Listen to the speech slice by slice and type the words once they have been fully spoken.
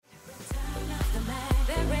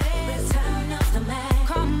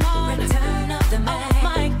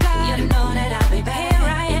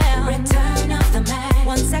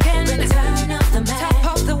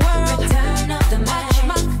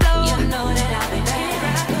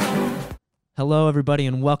Hello, everybody,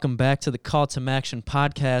 and welcome back to the Call to Action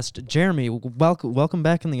podcast. Jeremy, welcome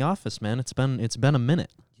back in the office, man. It's been a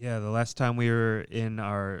minute. Yeah, the last time we were in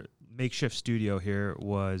our makeshift studio here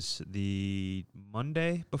was the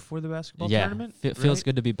Monday before the basketball tournament. Feels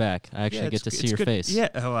good to be back. I actually get to see your face. Yeah,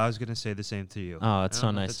 I was going to say the same to you. Oh, it's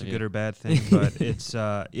so nice. That's a good or bad thing, but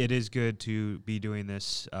it is good to be doing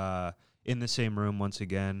this in the same room once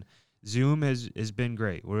again. Zoom has been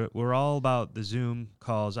great. We're all about the Zoom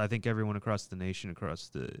calls. I think everyone across the nation, across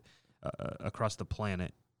the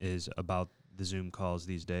planet, is about the Zoom calls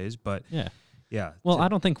these days. But yeah. Well, I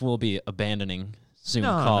don't think we'll be abandoning Zoom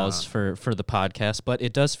calls for the podcast, but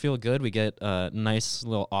it does feel good. We get nice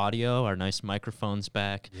little audio, our nice microphones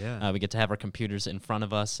back. Yeah. We get to have our computers in front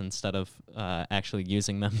of us instead of actually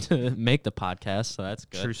using them to make the podcast. So that's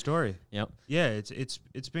good. True story. Yep. Yeah,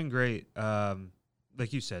 it's been great.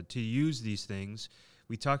 Like you said, to use these things.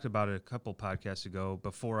 We talked about it a couple podcasts ago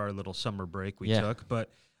before our little summer break we took, but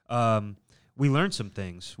we learned some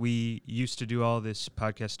things. We used to do all this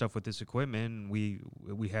podcast stuff with this equipment, and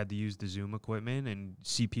we had to use the Zoom equipment and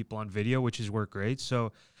see people on video, which has worked great.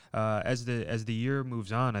 So as the year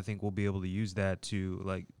moves on, I think we'll be able to use that to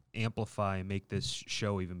like amplify and make this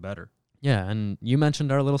show even better. Yeah, and you mentioned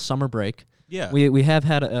our little summer break. Yeah. We have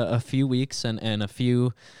had a few weeks and a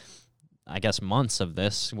few, I guess, months of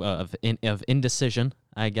this of indecision,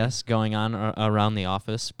 I guess, going on around the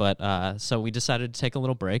office. But so we decided to take a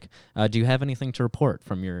little break. Do you have anything to report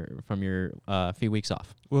from your few weeks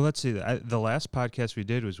off? Well, let's see. The last podcast we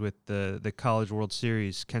did was with the College World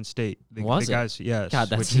Series, Kent State. The guys, yes. God,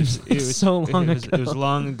 that seems so long ago. It was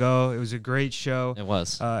long ago. It was a great show. It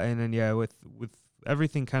was. And then with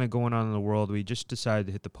everything kind of going on in the world, we just decided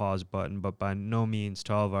to hit the pause button. But by no means,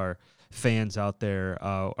 to all of our fans out there,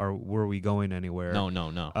 were we going anywhere?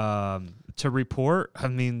 No. To report, I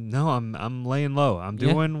mean, no, I'm laying low. I'm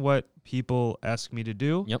doing what people ask me to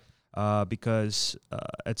do. Yep. Because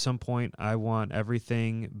at some point I want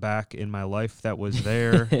everything back in my life that was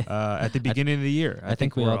there at the beginning of the year. I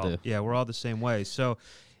think we all do. Yeah, we're all the same way. So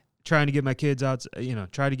trying to get my kids out,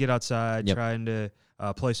 try to get outside, trying to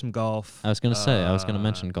play some golf. I was going to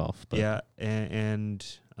mention golf. But. Yeah, and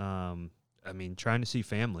I mean, trying to see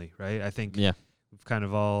family, right? I think we've kind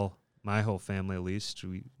of all, my whole family at least,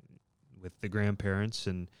 with the grandparents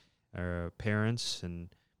and our parents, and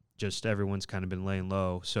just everyone's kind of been laying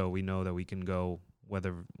low. So we know that we can go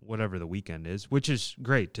whatever the weekend is, which is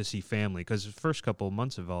great to see family, because the first couple of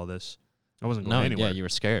months of all this, I wasn't going anywhere. Yeah, you were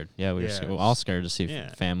scared. Yeah, we were all scared to see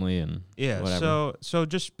family and whatever. So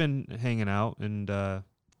just been hanging out and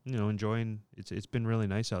enjoying. It's been really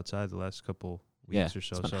nice outside the last couple weeks or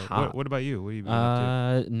so. It's been So hot. what about you? What have you been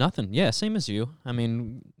up to? Nothing. Yeah, same as you. I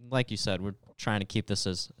mean, like you said, we're trying to keep this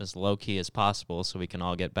as low key as possible so we can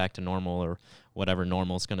all get back to normal, or whatever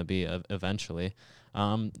normal is going to be eventually.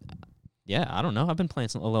 I don't know. I've been playing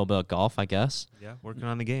a little bit of golf, I guess. Yeah, working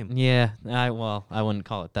on the game. Yeah, I wouldn't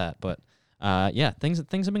call it that, but things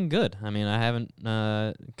have been good. I mean, I haven't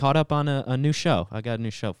caught up on a new show. I got a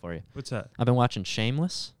new show for you. What's that? I've been watching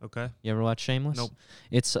Shameless. Okay. You ever watch Shameless? Nope.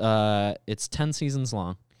 It's 10 seasons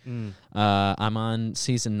long. I'm on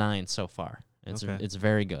season 9 so far. It's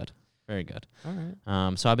very good. Very good. All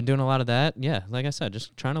right. So I've been doing a lot of that. Yeah, like I said,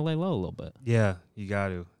 just trying to lay low a little bit. Yeah, you got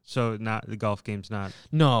to. So not the golf game's not.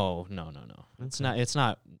 No. Okay. It's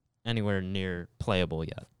not anywhere near playable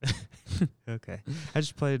yet. Okay. I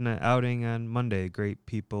just played an outing on Monday. Great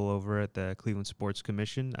people over at the Cleveland Sports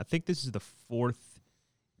Commission. I think this is the 4th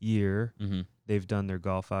year they've done their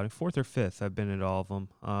golf outing. 4th or 5th. I've been at all of them.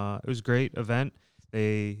 It was a great event.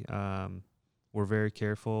 They were very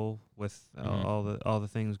careful with all the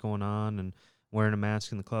things going on, and wearing a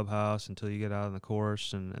mask in the clubhouse until you get out on the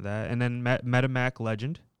course and that. And then met a Mac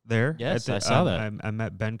legend there. Yes, I saw that. I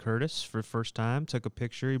met Ben Curtis for the first time, took a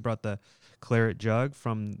picture. He brought the claret jug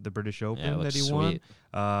from the British Open that he won.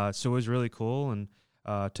 So it was really cool, and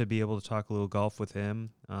to be able to talk a little golf with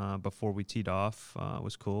him before we teed off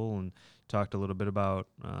was cool, and talked a little bit about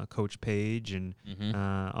Coach Page and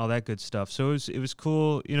all that good stuff. So it was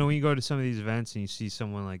cool. You know, when you go to some of these events and you see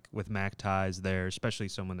someone like with Mac ties there, especially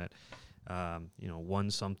someone that won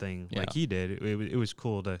something like he did, it was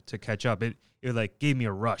cool to catch up. It like gave me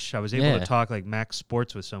a rush. I was able to talk like Mac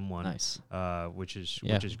sports with someone, nice, which is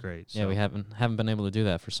great. So. Yeah, we haven't been able to do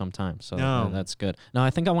that for some time, so that's good. No,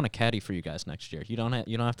 I think I want to caddy for you guys next year. You don't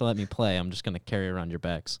have to let me play. I'm just gonna carry around your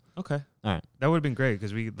bags. Okay, all right. That would have been great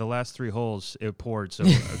because the last 3 holes it poured, so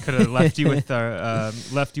I could have left you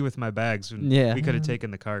with my bags. And we could have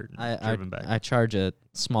taken the cart and driven back. I charge a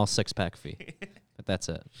small 6-pack fee. But that's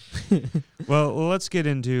it. Well, let's get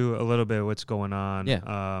into a little bit of what's going on.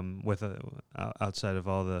 Yeah. With outside of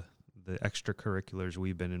all the extracurriculars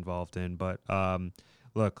we've been involved in. But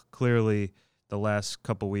look, clearly the last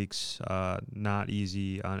couple weeks not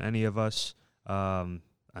easy on any of us. I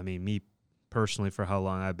mean, me personally, for how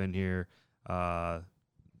long I've been here, the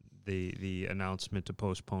announcement to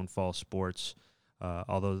postpone fall sports,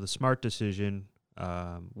 although the smart decision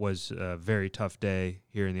was a very tough day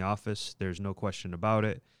here in the office. There's no question about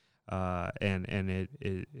it. And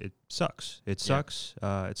it sucks. It sucks.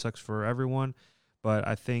 It sucks for everyone. But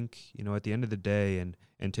I think, at the end of the day,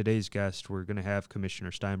 and today's guest, we're going to have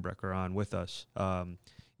Commissioner Steinbrecher on with us.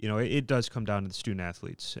 It does come down to the student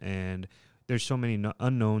athletes, and there's so many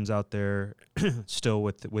unknowns out there still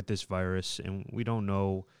with this virus, and we don't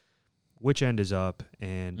know which end is up,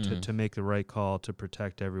 and to make the right call to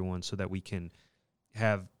protect everyone so that we can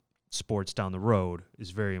have sports down the road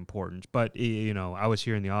is very important. But I was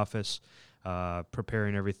here in the office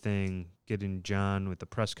preparing everything, getting John with the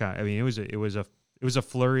press con. I mean, it was a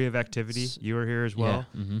flurry of activity. You were here as well,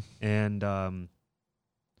 and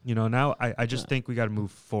now I just think we got to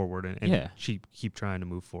move forward and keep trying to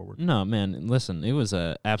move forward. No, man, listen, it was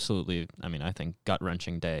a absolutely, I think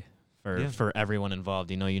gut-wrenching day for everyone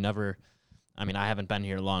involved. You never, I haven't been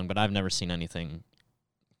here long, but I've never seen anything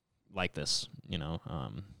like this.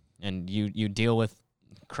 And you deal with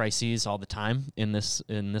crises all the time in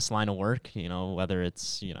this line of work, whether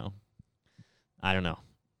it's, I don't know,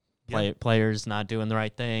 players not doing the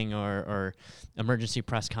right thing or emergency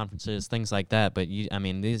press conferences, things like that. But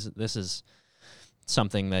this is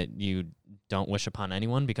something that you don't wish upon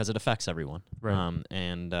anyone because it affects everyone. Right.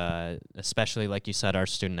 And especially, like you said, our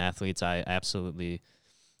student athletes, I absolutely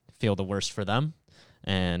feel the worst for them.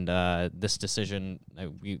 And this decision,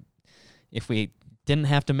 if we didn't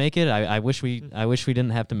have to make it, I wish we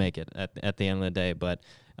didn't have to make it at the end of the day. But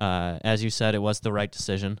as you said, it was the right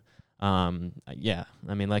decision.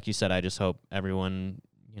 Like you said, I just hope everyone,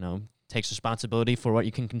 takes responsibility for what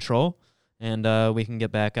you can control, and we can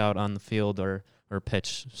get back out on the field or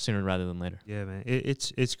pitch sooner rather than later. Yeah, man.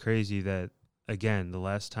 It's crazy that, again, the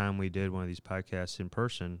last time we did one of these podcasts in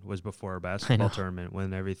person was before our basketball tournament,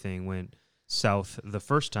 when everything went south the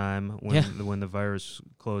first time, when the virus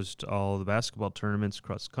closed all the basketball tournaments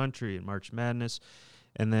across the country and March Madness.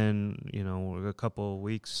 And then, a couple of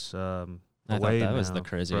weeks I away. Thought that was the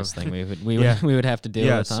craziest thing we would have to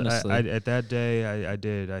deal with, honestly. At that day, I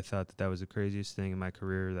did. I thought that was the craziest thing in my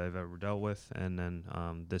career that I've ever dealt with. And then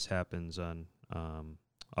this happens on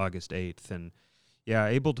August 8th. And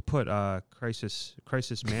able to put crisis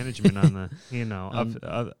management on the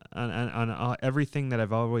on everything that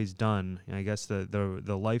I've always done. I guess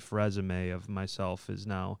the life resume of myself is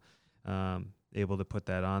now able to put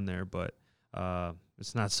that on there, but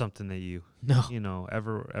it's not something that you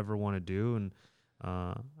ever want to do, and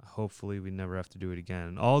hopefully we never have to do it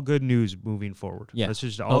again. All good news moving forward. Yeah, that's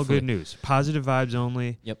just all good news. Positive vibes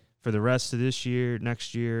only. Yep. For the rest of this year,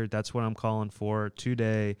 next year, that's what I'm calling for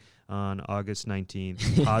today on August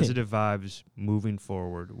 19th. Positive vibes moving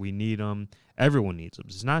forward. We need them. Everyone needs them.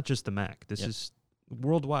 It's not just the MAC. This is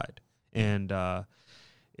worldwide. And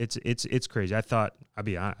it's crazy. I thought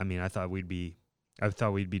we'd be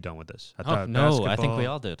done with this. I think we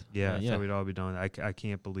all did. Yeah, I thought we'd all be done. I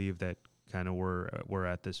can't believe that kind of we're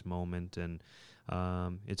at this moment, and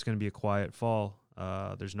it's going to be a quiet fall.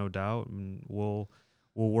 There's no doubt, and we'll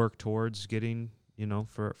work towards getting,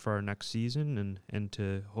 for our next season and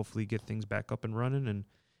to hopefully get things back up and running,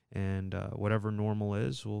 and whatever normal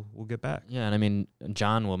is, we'll get back. Yeah, and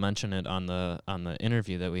John will mention it on the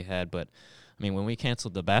interview that we had, but when we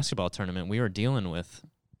canceled the basketball tournament, we were dealing with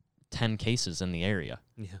 10 cases in the area.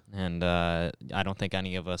 Yeah. And I don't think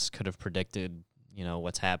any of us could have predicted,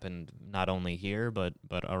 what's happened not only here but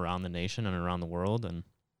around the nation and around the world, and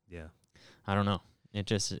I don't know. It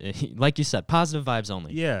just, like you said, positive vibes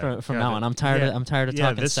only. Yeah. From now on, I'm tired of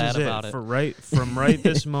talking sad about it. From right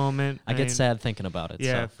this moment, I get sad thinking about it.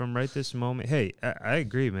 Yeah, so. From right this moment. Hey, I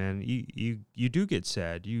agree, man. You do get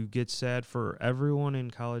sad. You get sad for everyone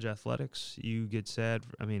in college athletics. You get sad.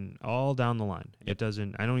 All down the line. Yep.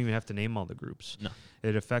 I don't even have to name all the groups. No,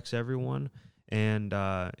 it affects everyone, and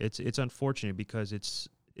it's unfortunate because it's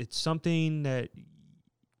something that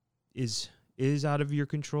is out of your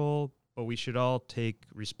control. But we should all take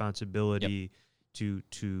responsibility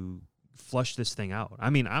to flush this thing out.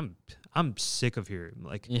 I'm sick of hearing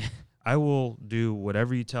I will do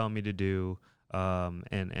whatever you tell me to do,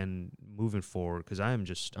 and moving forward, because I am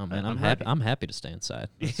just. Oh man, I'm happy to stay inside.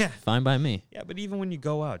 That's fine by me. Yeah, but even when you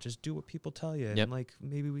go out, just do what people tell you, and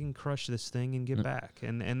maybe we can crush this thing and get back,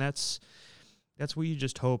 and that's what you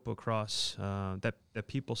just hope across that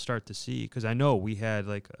people start to see. Because I know we had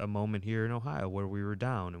a moment here in Ohio where we were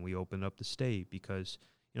down and we opened up the state because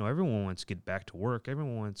everyone wants to get back to work.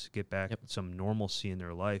 Everyone wants to get back some normalcy in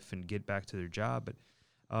their life and get back to their job. But,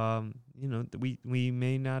 we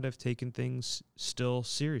may not have taken things still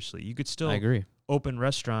seriously. You could still I agree. open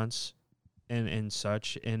restaurants and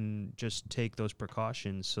such and just take those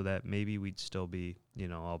precautions so that maybe we'd still be,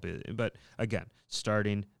 but again,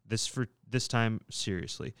 starting this time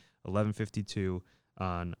seriously, 11:52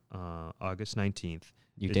 on August 19th.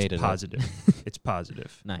 Dated positive. It's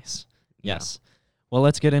positive. Nice. Yes. Yeah. Well,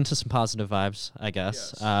 let's get into some positive vibes, I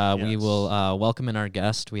guess. Yes. We will welcome in our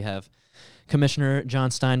guest. We have Commissioner John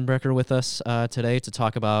Steinbrecher with us today to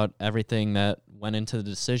talk about everything that went into the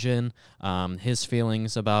decision, his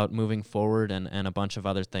feelings about moving forward, and a bunch of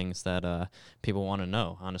other things that people want to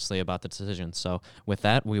know, honestly, about the decision. So with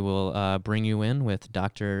that, we will bring you in with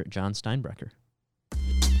Dr. John Steinbrecher.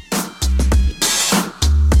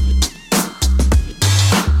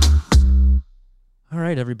 All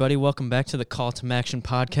right, everybody, welcome back to the Call to Action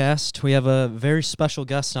podcast. We have a very special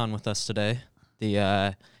guest on with us today,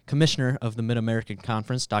 the Commissioner of the Mid-American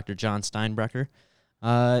Conference, Dr. John Steinbrecher.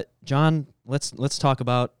 John, let's talk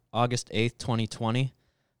about August 8th, 2020.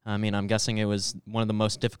 I mean, I'm guessing it was one of the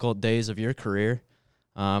most difficult days of your career.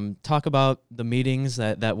 Talk about the meetings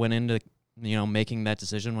that went into, making that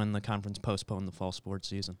decision when the conference postponed the fall sports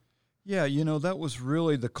season. Yeah, that was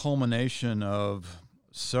really the culmination of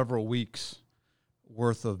several weeks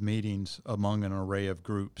worth of meetings among an array of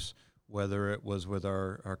groups, whether it was with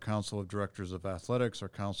our Council of Directors of Athletics, our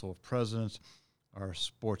Council of Presidents, our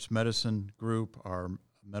Sports Medicine Group, our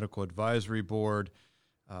Medical Advisory Board,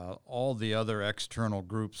 all the other external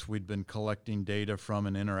groups we'd been collecting data from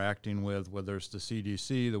and interacting with, whether it's the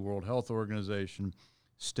CDC, the World Health Organization,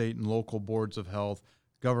 state and local boards of health,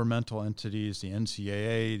 governmental entities, the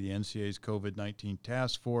NCAA's COVID-19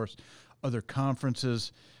 task force, other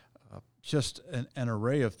conferences, just an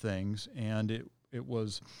array of things. And it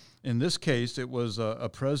was, in this case, it was a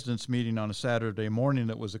president's meeting on a Saturday morning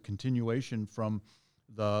that was a continuation from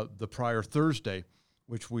the prior Thursday,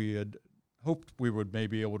 which we had hoped we would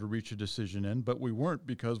maybe be able to reach a decision in, but we weren't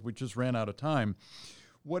because we just ran out of time.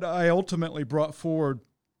 What I ultimately brought forward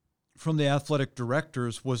from the athletic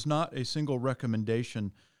directors was not a single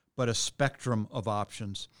recommendation, but a spectrum of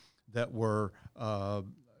options that were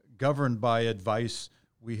governed by advice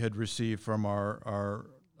we had received from our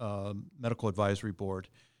medical advisory board.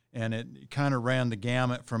 And it kind of ran the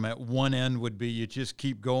gamut from at one end would be you just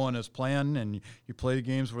keep going as planned and you play the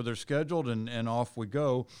games where they're scheduled and off we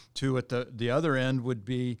go, to at the other end would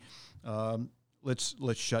be let's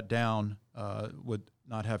shut down, would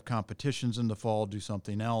not have competitions in the fall, do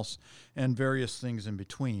something else, and various things in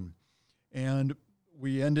between. And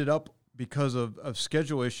we ended up, because of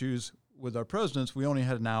schedule issues with our presidents, we only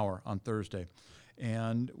had an hour on Thursday.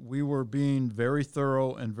 And we were being very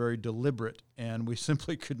thorough and very deliberate, and we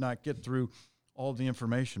simply could not get through all the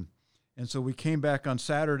information. And so we came back on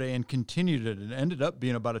Saturday and continued it. It ended up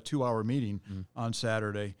being about a 2-hour meeting on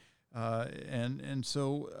Saturday. And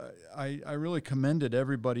so I really commended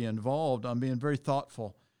everybody involved on being very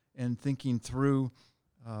thoughtful and thinking through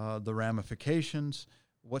the ramifications,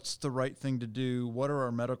 what's the right thing to do, what are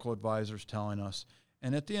our medical advisors telling us.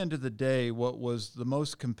 And at the end of the day, what was the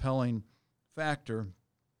most compelling factor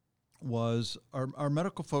was our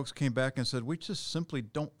medical folks came back and said, we just simply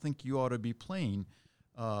don't think you ought to be playing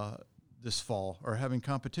this fall or having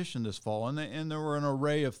competition this fall. And there were an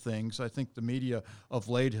array of things. I think the media of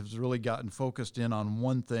late has really gotten focused in on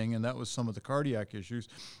one thing, and that was some of the cardiac issues.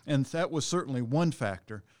 And that was certainly one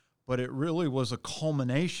factor, but it really was a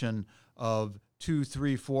culmination of 2,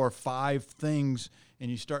 3, 4, 5 things, and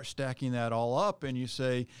you start stacking that all up and you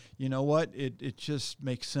say, you know what, it just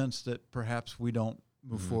makes sense that perhaps we don't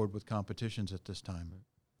move forward with competitions at this time.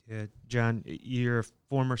 Yeah, John, you're a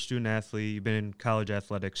former student athlete. You've been in college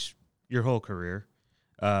athletics your whole career,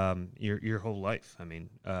 your whole life. I mean,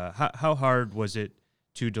 how hard was it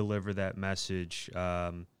to deliver that message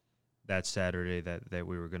that Saturday that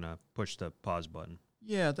we were going to push the pause button?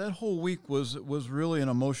 Yeah, that whole week was really an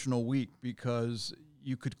emotional week because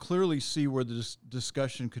you could clearly see where the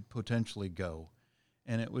discussion could potentially go,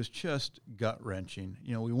 and it was just gut-wrenching.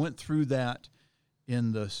 We went through that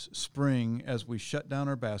in the spring as we shut down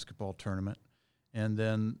our basketball tournament, and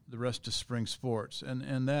then the rest of spring sports,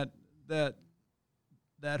 and that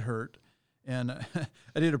hurt. And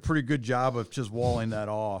I did a pretty good job of just walling that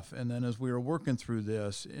off. And then as we were working through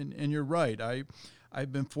this, and you're right,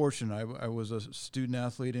 I've been fortunate. I was a student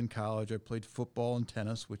athlete in college. I played football and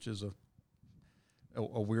tennis, which is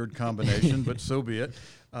a weird combination, but so be it.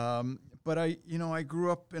 But I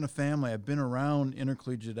grew up in a family. I've been around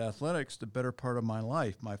intercollegiate athletics the better part of my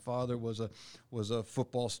life. My father was a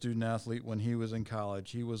football student athlete when he was in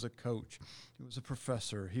college. He was a coach. He was a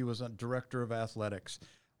professor. He was a director of athletics.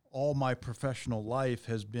 All my professional life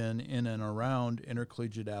has been in and around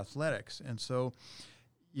intercollegiate athletics. And so,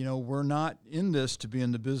 we're not in this to be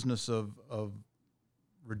in the business of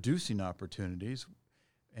reducing opportunities.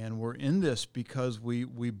 And we're in this because we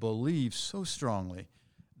believe so strongly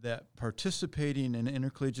that participating in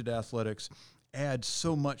intercollegiate athletics adds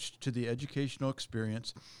so much to the educational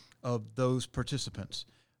experience of those participants.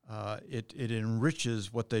 It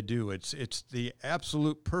enriches what they do. It's the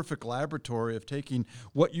absolute perfect laboratory of taking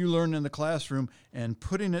what you learn in the classroom and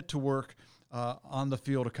putting it to work on the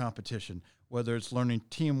field of competition, whether it's learning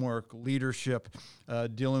teamwork, leadership,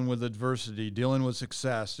 dealing with adversity, dealing with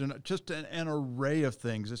success, just an array of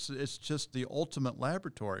things. It's just the ultimate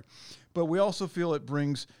laboratory. But we also feel it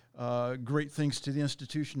brings great things to the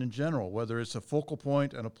institution in general, whether it's a focal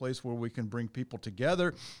point and a place where we can bring people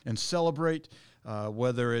together and celebrate,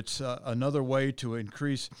 whether it's another way to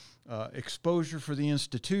increase exposure for the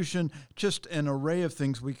institution, just an array of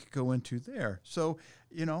things we could go into there. So,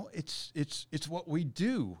 it's what we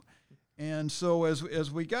do. And so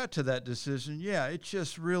as we got to that decision, it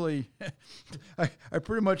just really, I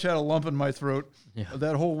pretty much had a lump in my throat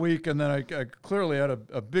that whole week, and then I clearly had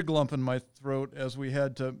a big lump in my throat as we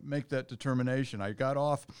had to make that determination. I got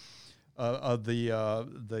off of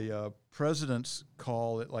the president's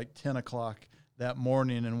call at like 10 o'clock that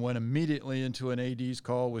morning and went immediately into an AD's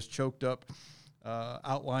call, was choked up,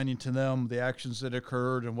 outlining to them the actions that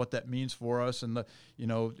occurred and what that means for us, and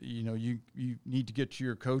you need to get to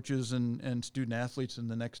your coaches and student athletes in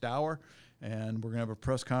the next hour, and we're gonna have a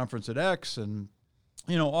press conference at X, and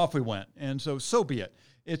off we went. And so be it.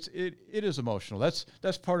 It is emotional.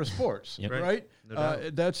 That's part of sports, Yep. Right? No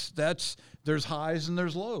doubt. There's highs and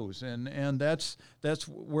there's lows, and that's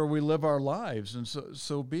where we live our lives, and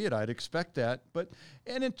so be it. I'd expect that,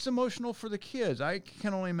 and it's emotional for the kids. I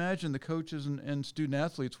can only imagine the coaches and student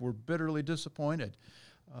athletes were bitterly disappointed,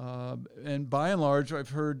 and by and large, I've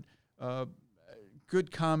heard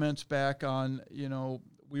good comments back on.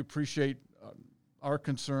 We appreciate our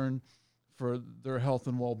concern for their health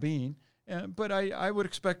and well-being. But I would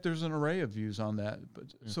expect there's an array of views on that. But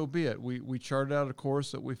so be it. We charted out a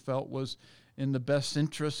course that we felt was in the best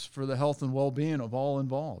interests for the health and well-being of all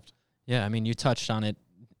involved. Yeah, I mean, you touched on it.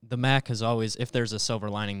 The MAC has always, if there's a silver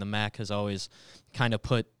lining, the MAC has always kind of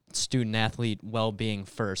put student-athlete well-being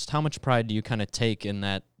first. How much pride do you kind of take in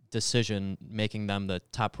that decision, making them the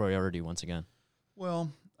top priority once again?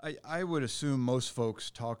 Well, I would assume most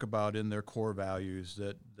folks talk about in their core values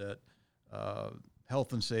that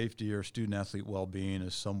health and safety or student-athlete well-being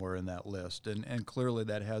is somewhere in that list, and clearly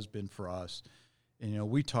that has been for us. And,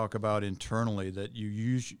 we talk about internally that you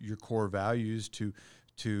use your core values to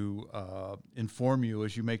inform you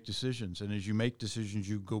as you make decisions, and as you make decisions,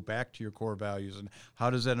 you go back to your core values, and how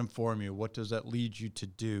does that inform you? What does that lead you to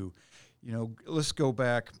do? Let's go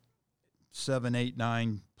back 7, 8,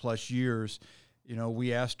 9 plus years.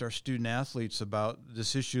 We asked our student athletes about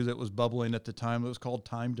this issue that was bubbling at the time. It was called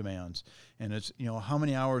time demands. And it's, how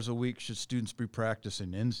many hours a week should students be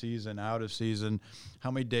practicing in season, out of season?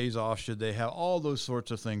 How many days off should they have? All those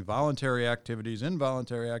sorts of things, voluntary activities,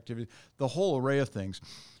 involuntary activities, the whole array of things.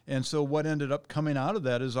 And so what ended up coming out of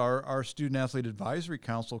that is our Student Athlete Advisory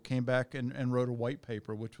Council came back and wrote a white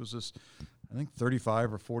paper, which was this, I think,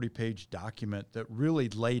 35 or 40-page document that really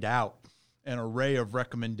laid out an array of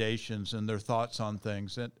recommendations and their thoughts on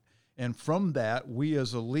things. And from that, we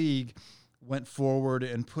as a league went forward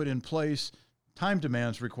and put in place time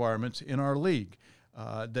demands requirements in our league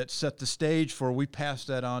that set the stage for, we passed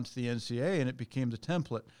that on to the NCAA, and it became the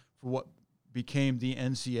template for what became the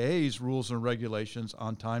NCAA's rules and regulations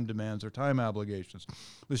on time demands or time obligations.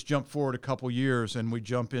 Let's jump forward a couple years, and we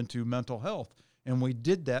jump into mental health. And we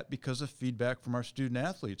did that because of feedback from our student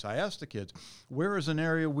athletes. I asked the kids, where is an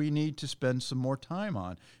area we need to spend some more time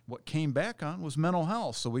on? What came back on was mental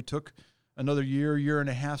health. So we took another year and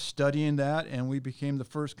a half studying that, and we became the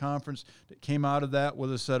first conference that came out of that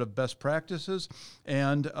with a set of best practices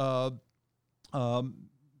and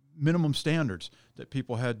minimum standards that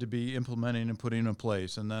people had to be implementing and putting in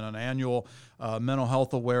place. And then an annual mental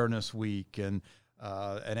health awareness week and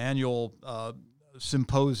an annual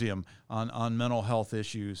symposium on mental health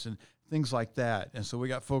issues and things like that. And so we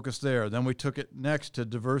got focused there. Then we took it next to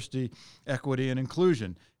diversity, equity, and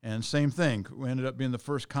inclusion. And same thing. We ended up being the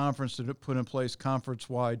first conference to put in place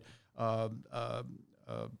conference-wide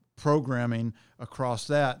programming across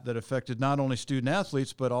that affected not only student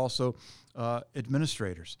athletes but also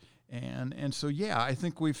administrators. And so, yeah, I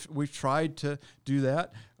think we've tried to do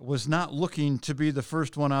that. Was not looking to be the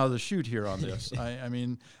first one out of the chute here on this. I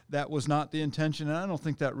mean, that was not the intention, and I don't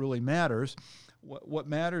think that really matters. What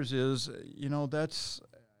matters is,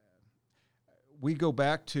 we go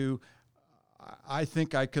back to, I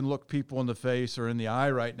think I can look people in the face or in the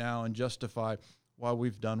eye right now and justify why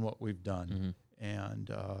we've done what we've done.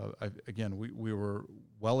 Mm-hmm. And we were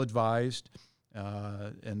well advised.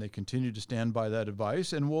 And they continue to stand by that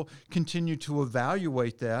advice, and we'll continue to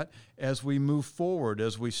evaluate that as we move forward,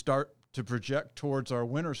 as we start to project towards our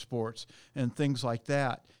winter sports and things like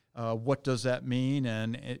that. What does that mean,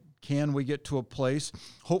 and can we get to a place,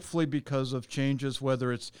 hopefully because of changes,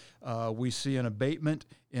 whether it's we see an abatement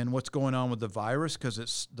in what's going on with the virus, because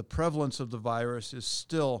it's the prevalence of the virus is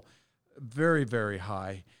still very, very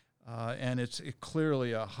high. And it's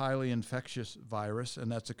clearly a highly infectious virus, and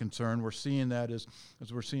that's a concern. We're seeing that as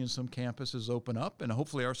we're seeing some campuses open up, and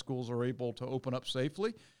hopefully our schools are able to open up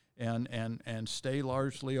safely and stay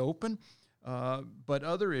largely open. But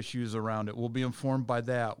other issues around it will be informed by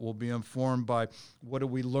that. We'll be informed by what do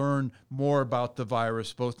we learn more about the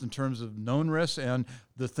virus, both in terms of known risks and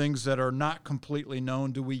the things that are not completely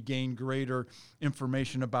known. Do we gain greater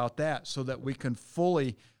information about that so that we can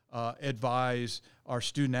fully advise our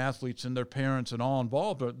student athletes and their parents and all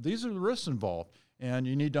involved? But these are the risks involved, and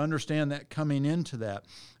you need to understand that coming into that.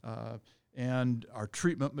 And our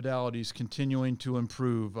treatment modalities continuing to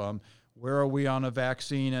improve. Where are we on a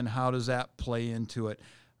vaccine, and how does that play into it?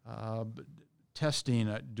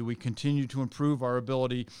 Testing, do we continue to improve our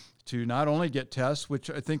ability to not only get tests, which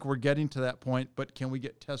I think we're getting to that point, but can we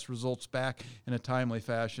get test results back in a timely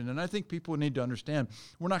fashion? And I think people need to understand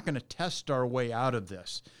we're not going to test our way out of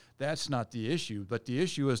this. That's not the issue, but the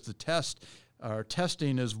issue is the test. Our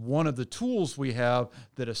testing is one of the tools we have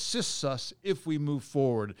that assists us if we move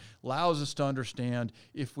forward, allows us to understand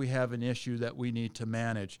if we have an issue that we need to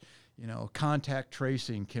manage. Contact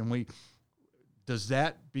tracing, does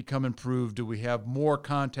that become improved? Do we have more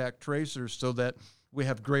contact tracers so that we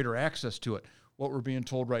have greater access to it? What we're being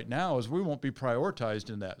told right now is we won't be prioritized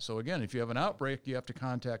in that. So again, if you have an outbreak, you have to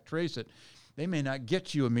contact trace it. They may not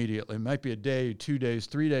get you immediately. It might be a day, 2 days,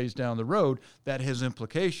 3 days down the road. That has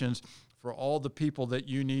implications for all the people that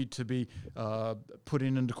you need to be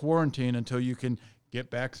putting into quarantine until you can get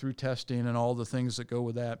back through testing and all the things that go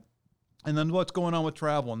with that. And then what's going on with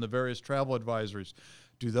travel and the various travel advisories?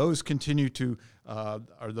 Do those continue to,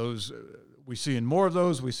 are those, we seeing more of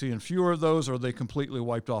those, we seeing fewer of those, or are they completely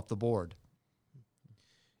wiped off the board?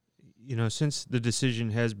 Since the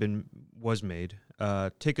decision was made,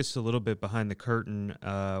 take us a little bit behind the curtain.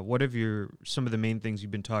 What have some of the main things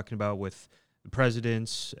you've been talking about with the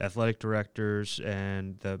presidents, athletic directors,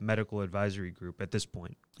 and the medical advisory group at this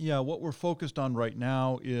point? Yeah, what we're focused on right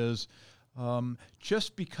now is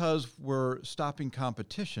just because we're stopping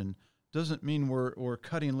competition doesn't mean we're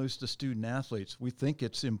cutting loose the student athletes. We think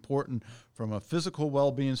it's important from a physical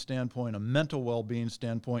well-being standpoint, a mental well-being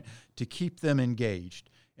standpoint, to keep them engaged.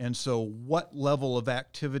 And so what level of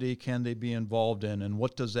activity can they be involved in, and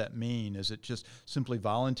what does that mean? Is it just simply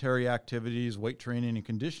voluntary activities, weight training and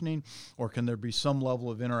conditioning, or can there be some level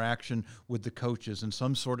of interaction with the coaches in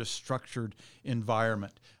some sort of structured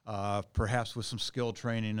environment, perhaps with some skill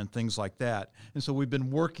training and things like that? And so we've been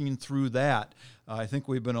working through that. I think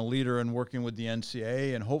we've been a leader in working with the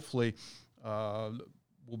NCAA, and hopefully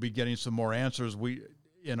we'll be getting some more answers.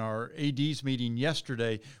 In our AD's meeting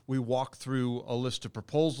yesterday, we walked through a list of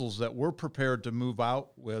proposals that we're prepared to move out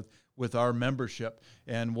with our membership,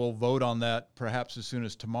 and we'll vote on that perhaps as soon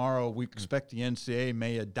as tomorrow. We expect the NCAA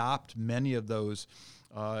may adopt many of those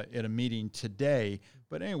at a meeting today.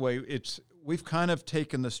 But anyway, we've kind of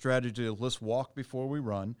taken the strategy of let's walk before we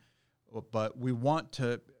run, but we want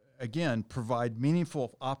to, again, provide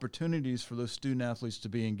meaningful opportunities for those student athletes to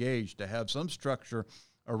be engaged, to have some structure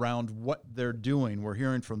around what they're doing. We're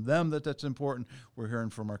hearing from them that's important. We're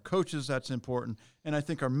hearing from our coaches that's important. And I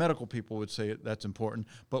think our medical people would say that's important.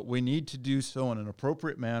 But we need to do so in an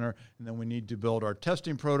appropriate manner, and then we need to build our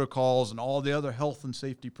testing protocols and all the other health and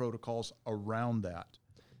safety protocols around that.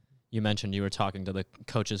 You mentioned you were talking to the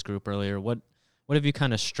coaches group earlier. What have you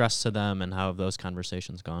kind of stressed to them, and how have those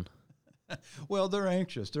conversations gone? Well, they're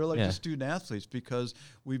anxious. They're like the student athletes, because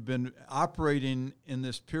we've been operating in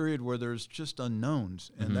this period where there's just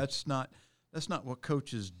unknowns, and that's not what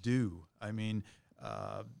coaches do. I mean,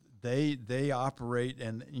 they operate,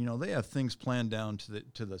 and they have things planned down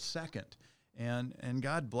to the second, and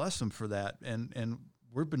God bless them for that. And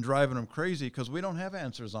we've been driving them crazy because we don't have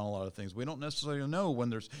answers on a lot of things. We don't necessarily know when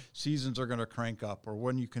there's seasons are going to crank up or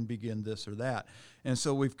when you can begin this or that. And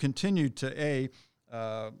so we've continued to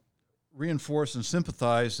reinforce and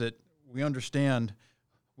sympathize that we understand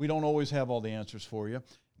we don't always have all the answers for you.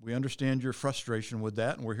 We understand your frustration with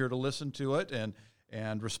that, and we're here to listen to it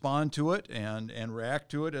and respond to it and react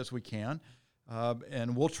to it as we can.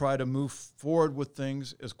 And we'll try to move forward with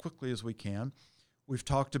things as quickly as we can. We've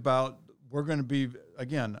talked about we're going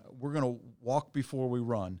to walk before we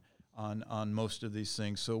run on most of these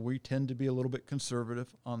things. So we tend to be a little bit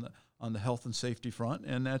conservative on the health and safety front,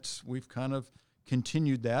 and we've kind of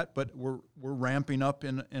continued that, but we're ramping up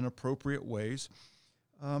in appropriate ways.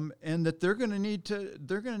 And that they're going to need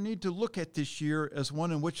to look at this year as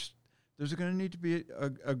one in which there's going to need to be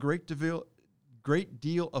a great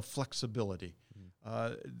deal of flexibility.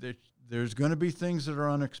 There's going to be things that are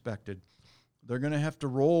unexpected. They're going to have to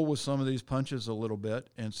roll with some of these punches a little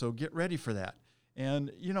bit, and so get ready for that.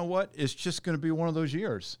 And you know what? It's just going to be one of those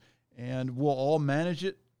years, and we'll all manage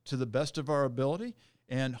it to the best of our ability.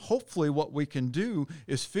 And hopefully what we can do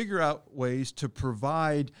is figure out ways to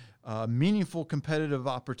provide meaningful competitive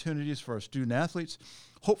opportunities for our student athletes.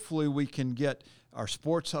 Hopefully we can get our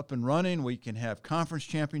sports up and running. We can have conference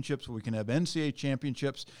championships. We can have NCAA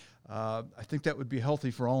championships. I think that would be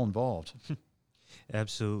healthy for all involved.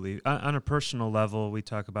 Absolutely. On a personal level, we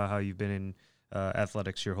talk about how you've been in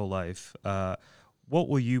athletics your whole life. What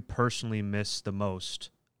will you personally miss the most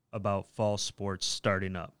about fall sports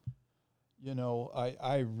starting up? You know,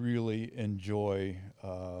 I really enjoy,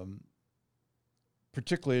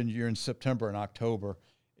 particularly in September and October,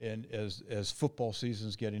 and as football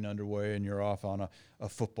season's getting underway and you're off on a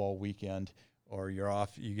football weekend, or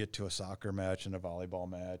you get to a soccer match and a volleyball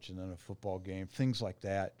match and then a football game, things like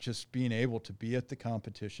that. Just being able to be at the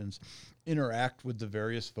competitions, interact with the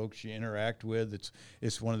various folks you interact with.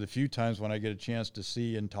 It's one of the few times when I get a chance to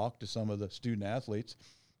see and talk to some of the student athletes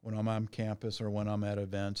when I'm on campus or when I'm at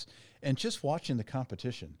events, and just watching the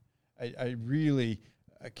competition. I really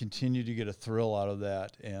continue to get a thrill out of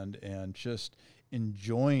that, and just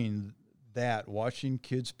enjoying that, watching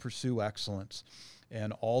kids pursue excellence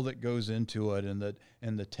and all that goes into it, and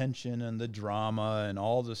the tension and the drama and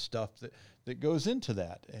all the stuff that goes into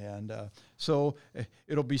that. And so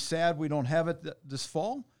it'll be sad we don't have it this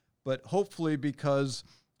fall, but hopefully because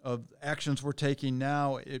of actions we're taking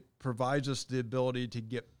now, it provides us the ability to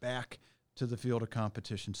get back to the field of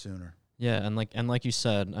competition sooner. Yeah, and like you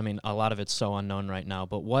said, I mean, a lot of it's so unknown right now,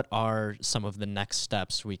 but what are some of the next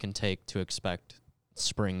steps we can take to expect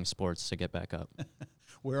spring sports to get back up?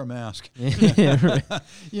 Wear a mask. Yeah, right.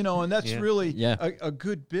 You know, and that's really Yeah. a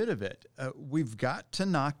good bit of it. We've got to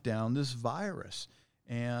knock down this virus.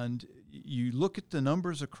 And you look at the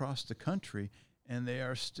numbers across the country, and they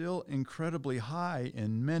are still incredibly high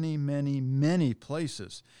in many, many, many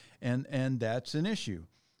places. And that's an issue.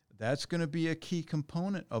 That's going to be a key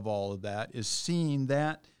component of all of that, is seeing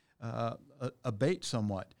that abate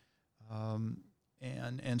somewhat.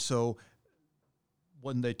 And so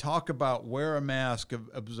when they talk about wear a mask,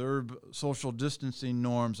 observe social distancing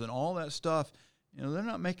norms and all that stuff, you know, they're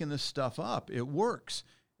not making this stuff up. It works.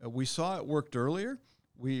 We saw it worked earlier.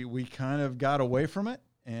 We kind of got away from it,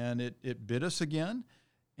 and it bit us again,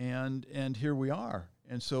 and here we are.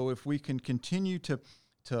 And so if we can continue to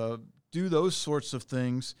do those sorts of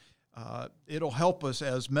things, it'll help us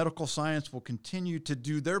as medical science will continue to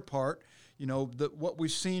do their part. You know, what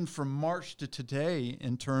we've seen from March to today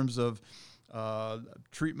in terms of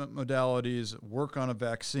treatment modalities, work on a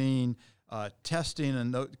vaccine, testing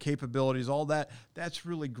and capabilities, all that's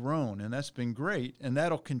really grown, and that's been great, and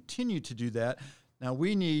that'll continue to do that. Now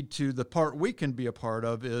we need to, the part we can be a part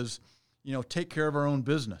of is, you know, take care of our own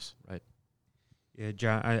business. Right. Yeah,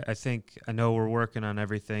 John, I know we're working on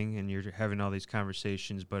everything and you're having all these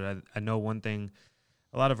conversations, but I know one thing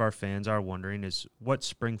a lot of our fans are wondering is what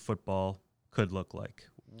spring football could look like.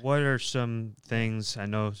 What are some things, I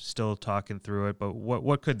know still talking through it, but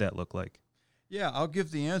what could that look like? Yeah, I'll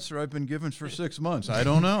give the answer I've been given for 6 months. I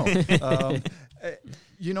don't know.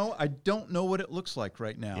 You know, I don't know what it looks like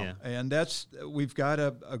right now. Yeah. And we've got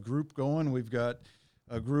a group going. We've got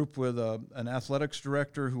a group with an athletics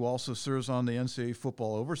director who also serves on the NCAA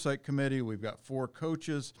Football Oversight Committee. We've got 4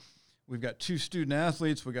 coaches. We've got 2 student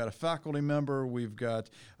athletes. We've got a faculty member. We've got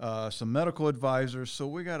some medical advisors. So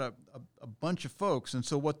we got a bunch of folks. And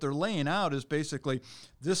so what they're laying out is basically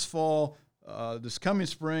this fall, this coming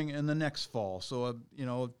spring, and the next fall. So,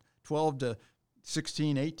 12 to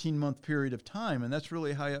 16, 18-month period of time. And that's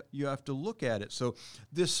really how you have to look at it. So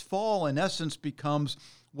this fall, in essence, becomes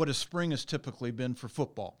what a spring has typically been for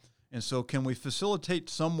football. And so can we facilitate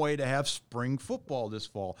some way to have spring football this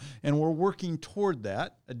fall? And we're working toward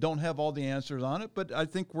that. I don't have all the answers on it, but I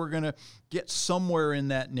think we're going to get somewhere in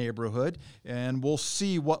that neighborhood, and we'll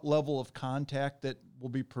see what level of contact that will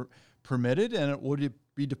be permitted, and it will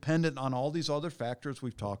be dependent on all these other factors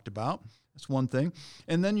we've talked about. That's one thing.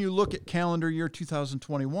 And then you look at calendar year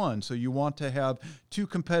 2021. So you want to have 2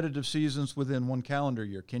 competitive seasons within one calendar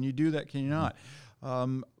year. Can you do that? Can you not?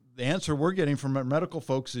 The answer we're getting from our medical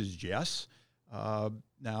folks is yes.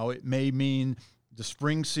 Now, it may mean the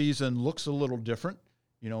spring season looks a little different.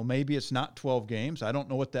 Maybe it's not 12 games. I don't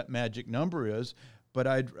know what that magic number is, but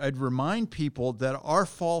I'd remind people that our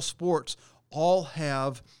fall sports all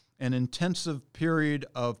have an intensive period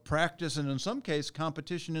of practice and, in some case,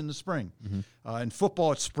 competition in the spring. In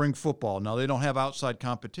football, it's spring football. Now, they don't have outside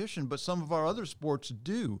competition, but some of our other sports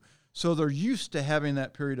do. So they're used to having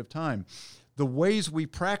that period of time. The ways we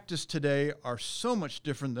practice today are so much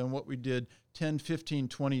different than what we did 10, 15,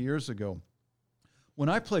 20 years ago. When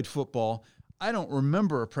I played football, I don't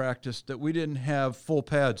remember a practice that we didn't have full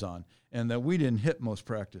pads on and that we didn't hit most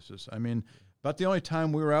practices. I mean, about the only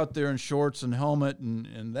time we were out there in shorts and helmet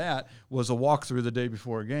and that was a walkthrough the day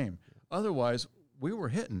before a game. Otherwise, we were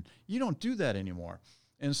hitting. You don't do that anymore.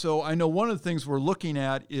 And so I know one of the things we're looking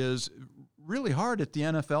at is really hard at the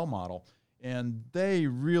NFL model. And they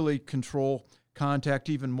really control contact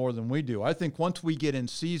even more than we do. I think once we get in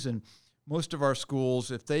season, most of our schools,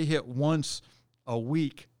 if they hit once a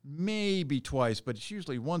week, maybe twice, but it's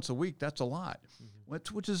usually once a week, that's a lot,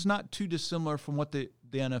 which is not too dissimilar from what the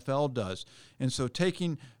NFL does. And so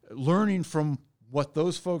learning from what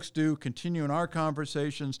those folks do, continuing our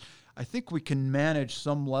conversations, I think we can manage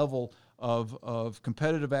some level of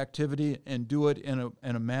competitive activity and do it in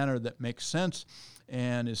a manner that makes sense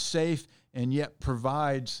and is safe and yet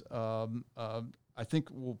provides, I think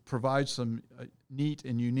will provide some neat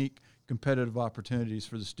and unique competitive opportunities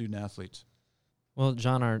for the student athletes. Well,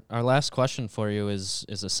 John, our last question for you is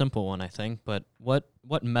a simple one, I think, but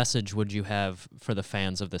what message would you have for the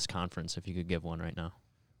fans of this conference if you could give one right now?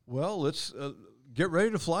 Well, let's get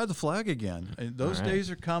ready to fly the flag again. Those days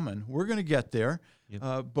are coming. We're going to get there,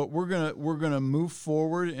 but we're going to move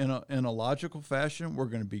forward in a logical fashion. We're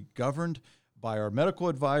going to be governed by our medical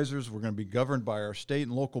advisors. We're going to be governed by our state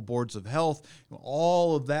and local boards of health,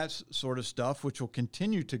 all of that sort of stuff, which will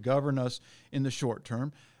continue to govern us in the short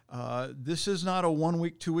term. This is not a 1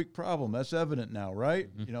 week, 2 week problem. That's evident now, right?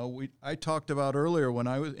 I talked about earlier when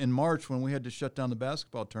I was in March when we had to shut down the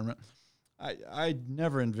basketball tournament. I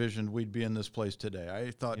never envisioned we'd be in this place today.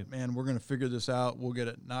 I thought, man, we're going to figure this out. We'll get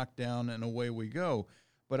it knocked down, and away we go.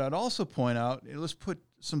 But I'd also point out, let's put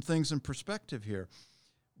some things in perspective here.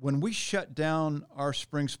 When we shut down our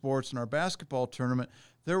spring sports and our basketball tournament,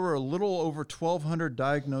 there were a little over 1,200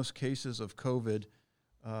 diagnosed cases of COVID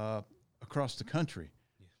across the country.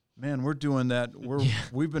 Man, we're doing that.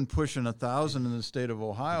 We've been pushing 1,000 in the state of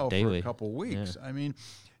Ohio daily for a couple of weeks. I mean,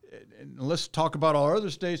 let's talk about all our other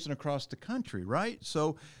states and across the country, right?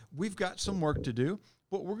 So we've got some work to do,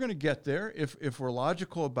 but we're going to get there if we're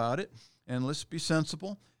logical about it, and let's be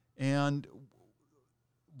sensible. And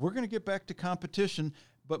we're going to get back to competition.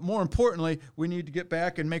 But more importantly, we need to get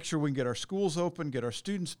back and make sure we can get our schools open, get our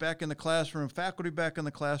students back in the classroom, faculty back in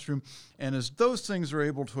the classroom. And as those things are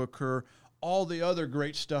able to occur, all the other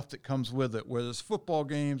great stuff that comes with it, whether it's football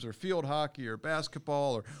games or field hockey or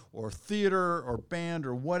basketball or theater or band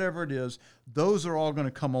or whatever it is, those are all going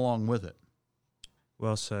to come along with it.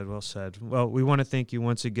 Well said, well said. Well, we want to thank you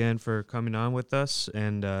once again for coming on with us.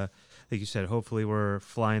 And like you said, hopefully we're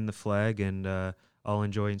flying the flag and all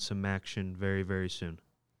enjoying some action very, very soon.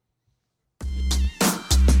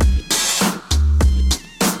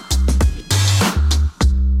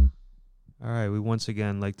 All right, we once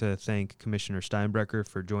again like to thank Commissioner Steinbrecher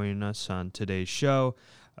for joining us on today's show.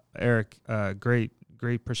 Eric, great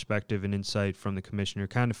perspective and insight from the commissioner,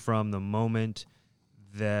 kind of from the moment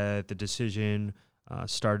that the decision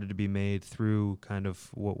started to be made through kind of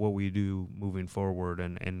what we do moving forward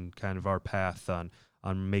and kind of our path on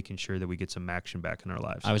making sure that we get some action back in our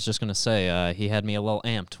lives. I was just gonna say he had me a little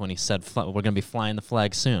amped when he said we're gonna be flying the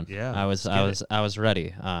flag soon. Yeah, I was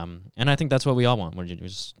ready. And I think that's what we all want. We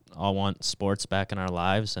just all want sports back in our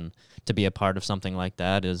lives, and to be a part of something like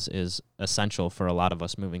that is essential for a lot of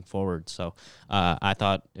us moving forward. So I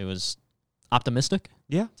thought it was optimistic.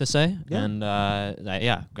 To say. Yeah. And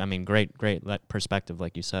I mean, great perspective,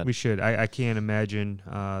 like you said. We should. I can't imagine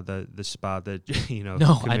the spot that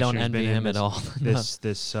No, I don't envy him at all.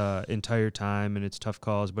 This entire time, and it's tough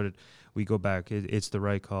calls, but we go back. It's the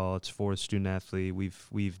right call. It's for the student athlete.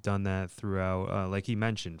 We've done that throughout, like he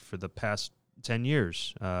mentioned, for the past 10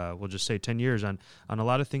 years. We'll just say 10 years on a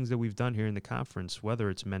lot of things that we've done here in the conference, whether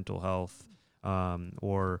it's mental health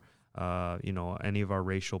or any of our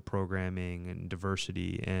racial programming and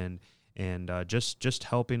diversity and just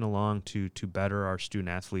helping along to better our student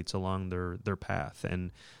athletes along their path.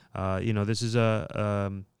 And this is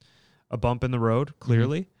a bump in the road,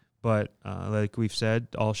 clearly. Mm-hmm. But like we've said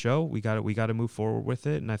all show, we got to move forward with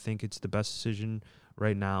it, and I think it's the best decision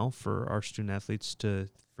right now for our student athletes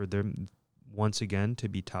for them once again to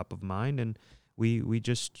be top of mind, and we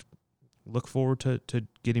just look forward to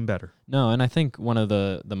getting better. No, and I think one of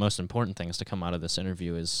the most important things to come out of this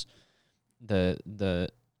interview is the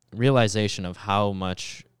realization of how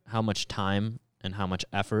much time and how much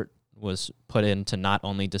effort was put into not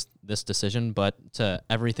only this decision but to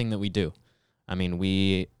everything that we do. I mean,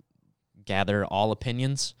 we gather all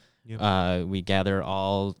opinions, we gather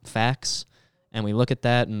all facts, and we look at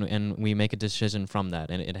that and we make a decision from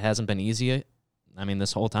that. And it hasn't been easy. I mean,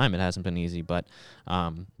 this whole time it hasn't been easy, but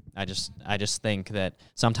I just think that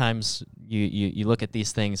sometimes you look at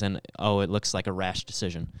these things and, it looks like a rash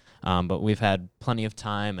decision. But we've had plenty of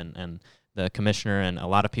time, and the commissioner and a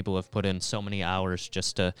lot of people have put in so many hours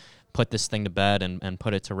just to put this thing to bed and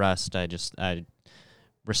put it to rest. I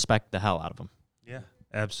respect the hell out of them. Yeah.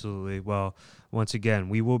 Absolutely. Well, once again,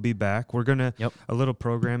 we will be back. We're gonna a little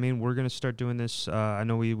programming. We're gonna start doing this. I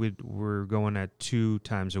know we're going at 2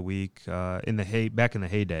 times a week back in the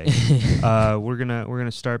heyday. We're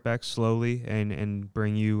gonna start back slowly and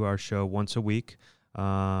bring you our show once a week.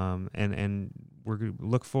 And we're gonna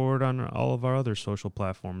look forward on all of our other social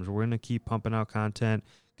platforms. We're gonna keep pumping out content.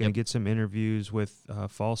 Going to get some interviews with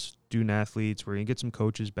fall student athletes. We're going to get some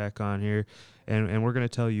coaches back on here, and we're going to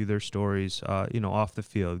tell you their stories, off the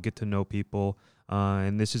field, get to know people,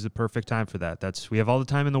 and this is the perfect time for that. We have all the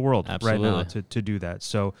time in the world right now to do that.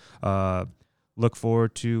 So look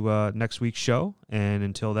forward to next week's show, and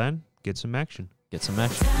until then, get some action. Get some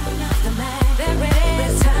action.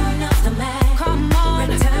 Come on,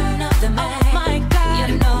 return of the man. Oh my God,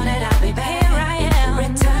 you know that I'll be back. Here I am.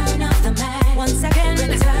 Return of the man. 1 second,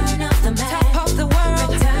 return of the man.